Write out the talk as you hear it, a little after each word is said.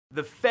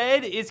The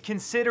Fed is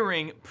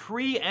considering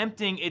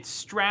preempting its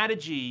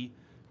strategy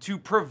to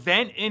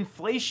prevent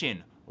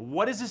inflation.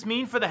 What does this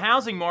mean for the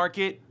housing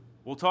market?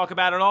 We'll talk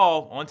about it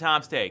all on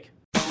Tom's Take.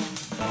 You're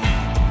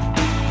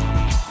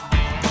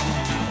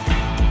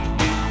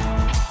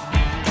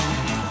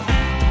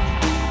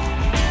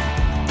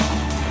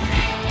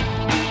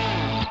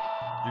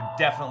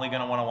definitely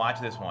going to want to watch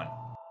this one.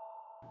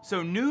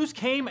 So news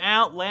came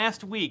out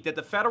last week that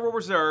the Federal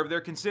Reserve,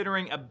 they're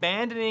considering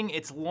abandoning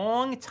its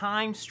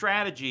long-time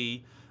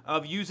strategy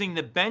of using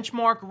the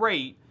benchmark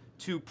rate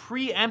to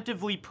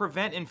preemptively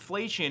prevent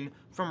inflation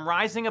from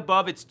rising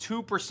above its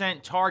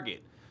 2%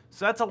 target.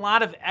 So that's a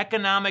lot of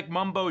economic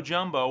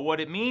mumbo-jumbo. What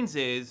it means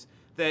is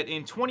that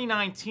in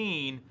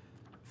 2019,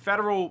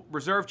 Federal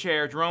Reserve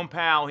Chair Jerome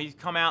Powell, he's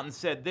come out and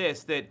said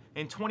this, that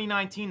in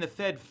 2019 the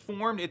Fed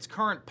formed its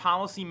current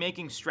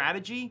policy-making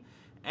strategy,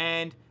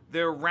 and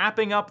they're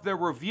wrapping up their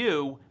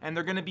review, and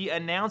they're going to be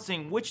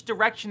announcing which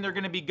direction they're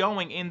going to be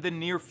going in the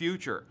near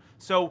future.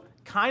 So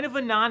kind of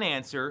a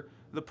non-answer.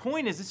 The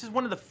point is, this is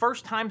one of the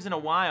first times in a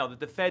while that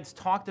the Fed's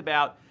talked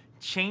about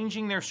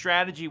changing their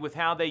strategy with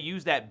how they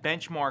use that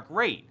benchmark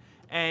rate.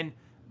 And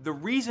the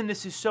reason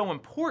this is so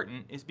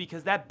important is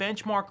because that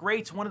benchmark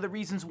rate's one of the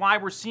reasons why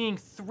we're seeing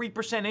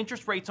 3%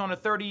 interest rates on a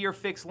 30-year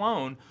fixed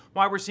loan,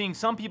 why we're seeing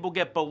some people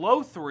get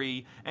below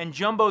 3, and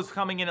jumbos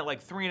coming in at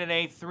like 3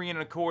 1/8, 3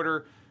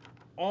 1/4,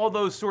 all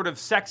those sort of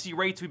sexy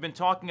rates we've been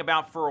talking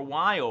about for a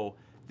while.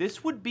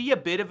 This would be a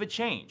bit of a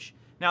change.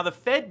 Now, the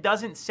Fed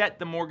doesn't set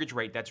the mortgage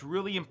rate. That's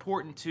really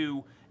important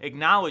to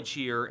acknowledge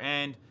here.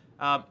 And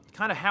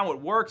kind of how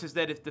it works is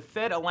that if the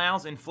Fed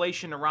allows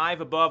inflation to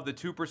rise above the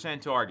 2%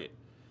 target,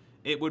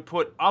 it would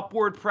put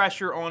upward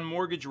pressure on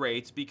mortgage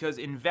rates because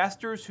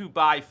investors who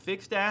buy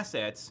fixed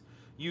assets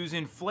use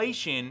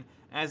inflation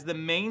as the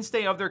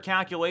mainstay of their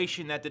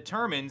calculation that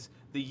determines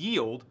the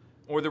yield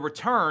or the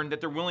return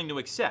that they're willing to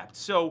accept.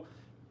 So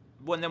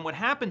what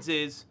happens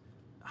is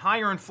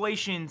higher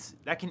inflations,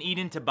 that can eat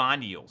into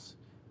bond yields.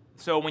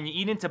 So when you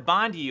eat into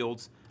bond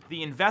yields,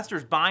 the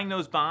investors buying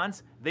those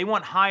bonds, they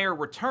want higher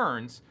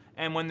returns.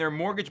 And when they're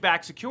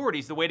mortgage-backed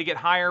securities, the way to get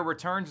higher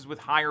returns is with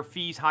higher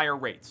fees, higher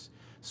rates.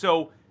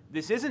 So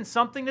this isn't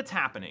something that's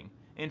happening.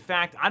 In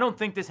fact, I don't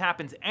think this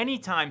happens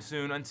anytime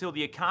soon until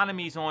the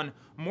economy's on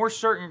more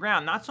certain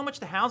ground. Not so much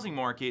the housing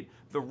market,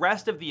 the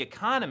rest of the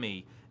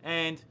economy.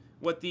 And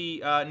what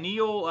the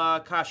Neel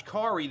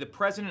Kashkari, the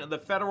president of the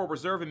Federal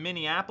Reserve in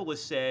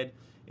Minneapolis, said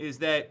is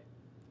that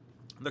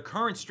the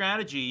current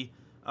strategy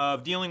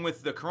of dealing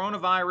with the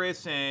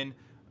coronavirus and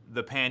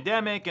the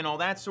pandemic and all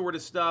that sort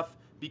of stuff,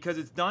 because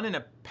it's done in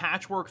a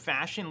patchwork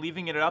fashion,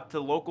 leaving it up to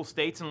local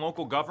states and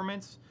local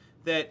governments,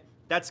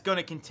 that's going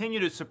to continue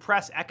to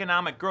suppress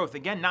economic growth.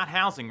 Again, not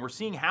housing. We're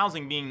seeing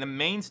housing being the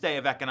mainstay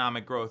of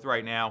economic growth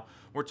right now.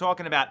 We're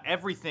talking about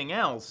everything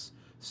else.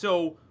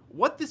 So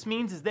what this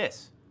means is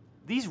this.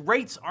 These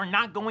rates are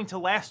not going to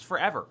last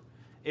forever.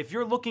 If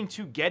you're looking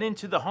to get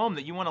into the home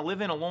that you want to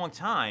live in a long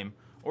time,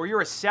 or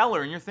you're a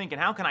seller and you're thinking,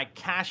 how can I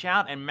cash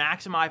out and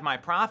maximize my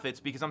profits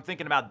because I'm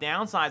thinking about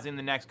downsizing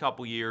the next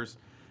couple years,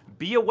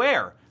 be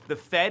aware. The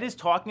Fed is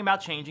talking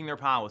about changing their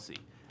policy.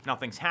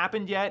 Nothing's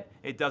happened yet.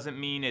 It doesn't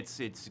mean it's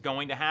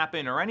going to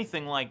happen or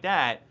anything like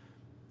that.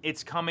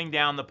 It's coming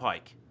down the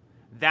pike.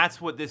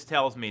 That's what this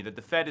tells me, that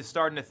the Fed is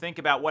starting to think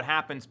about what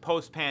happens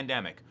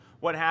post-pandemic,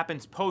 what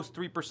happens post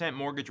 3%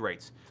 mortgage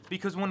rates.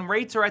 Because when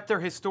rates are at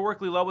their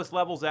historically lowest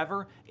levels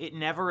ever, it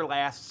never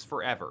lasts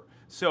forever.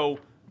 So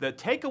the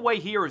takeaway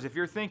here is if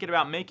you're thinking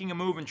about making a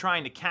move and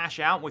trying to cash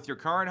out with your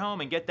current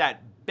home and get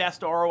that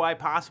best ROI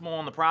possible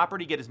on the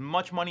property, get as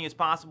much money as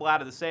possible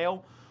out of the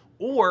sale,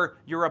 or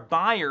you're a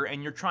buyer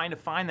and you're trying to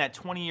find that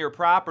 20-year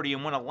property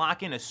and want to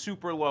lock in a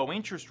super low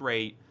interest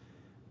rate,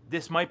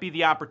 this might be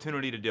the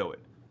opportunity to do it.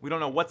 We don't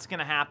know what's going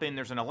to happen.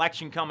 There's an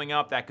election coming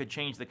up that could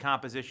change the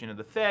composition of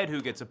the Fed, who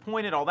gets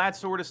appointed, all that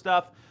sort of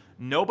stuff.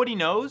 Nobody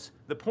knows.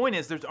 The point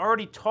is there's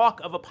already talk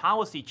of a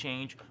policy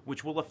change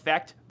which will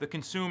affect the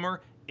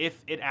consumer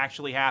if it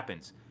actually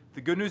happens.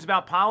 The good news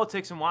about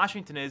politics in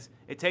Washington is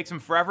it takes them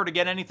forever to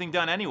get anything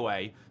done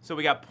anyway, so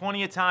we got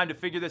plenty of time to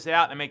figure this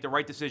out and make the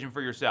right decision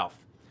for yourself.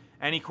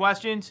 Any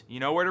questions?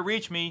 You know where to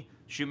reach me.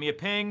 Shoot me a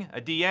ping,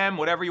 a DM,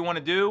 whatever you want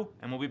to do,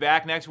 and we'll be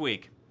back next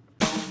week.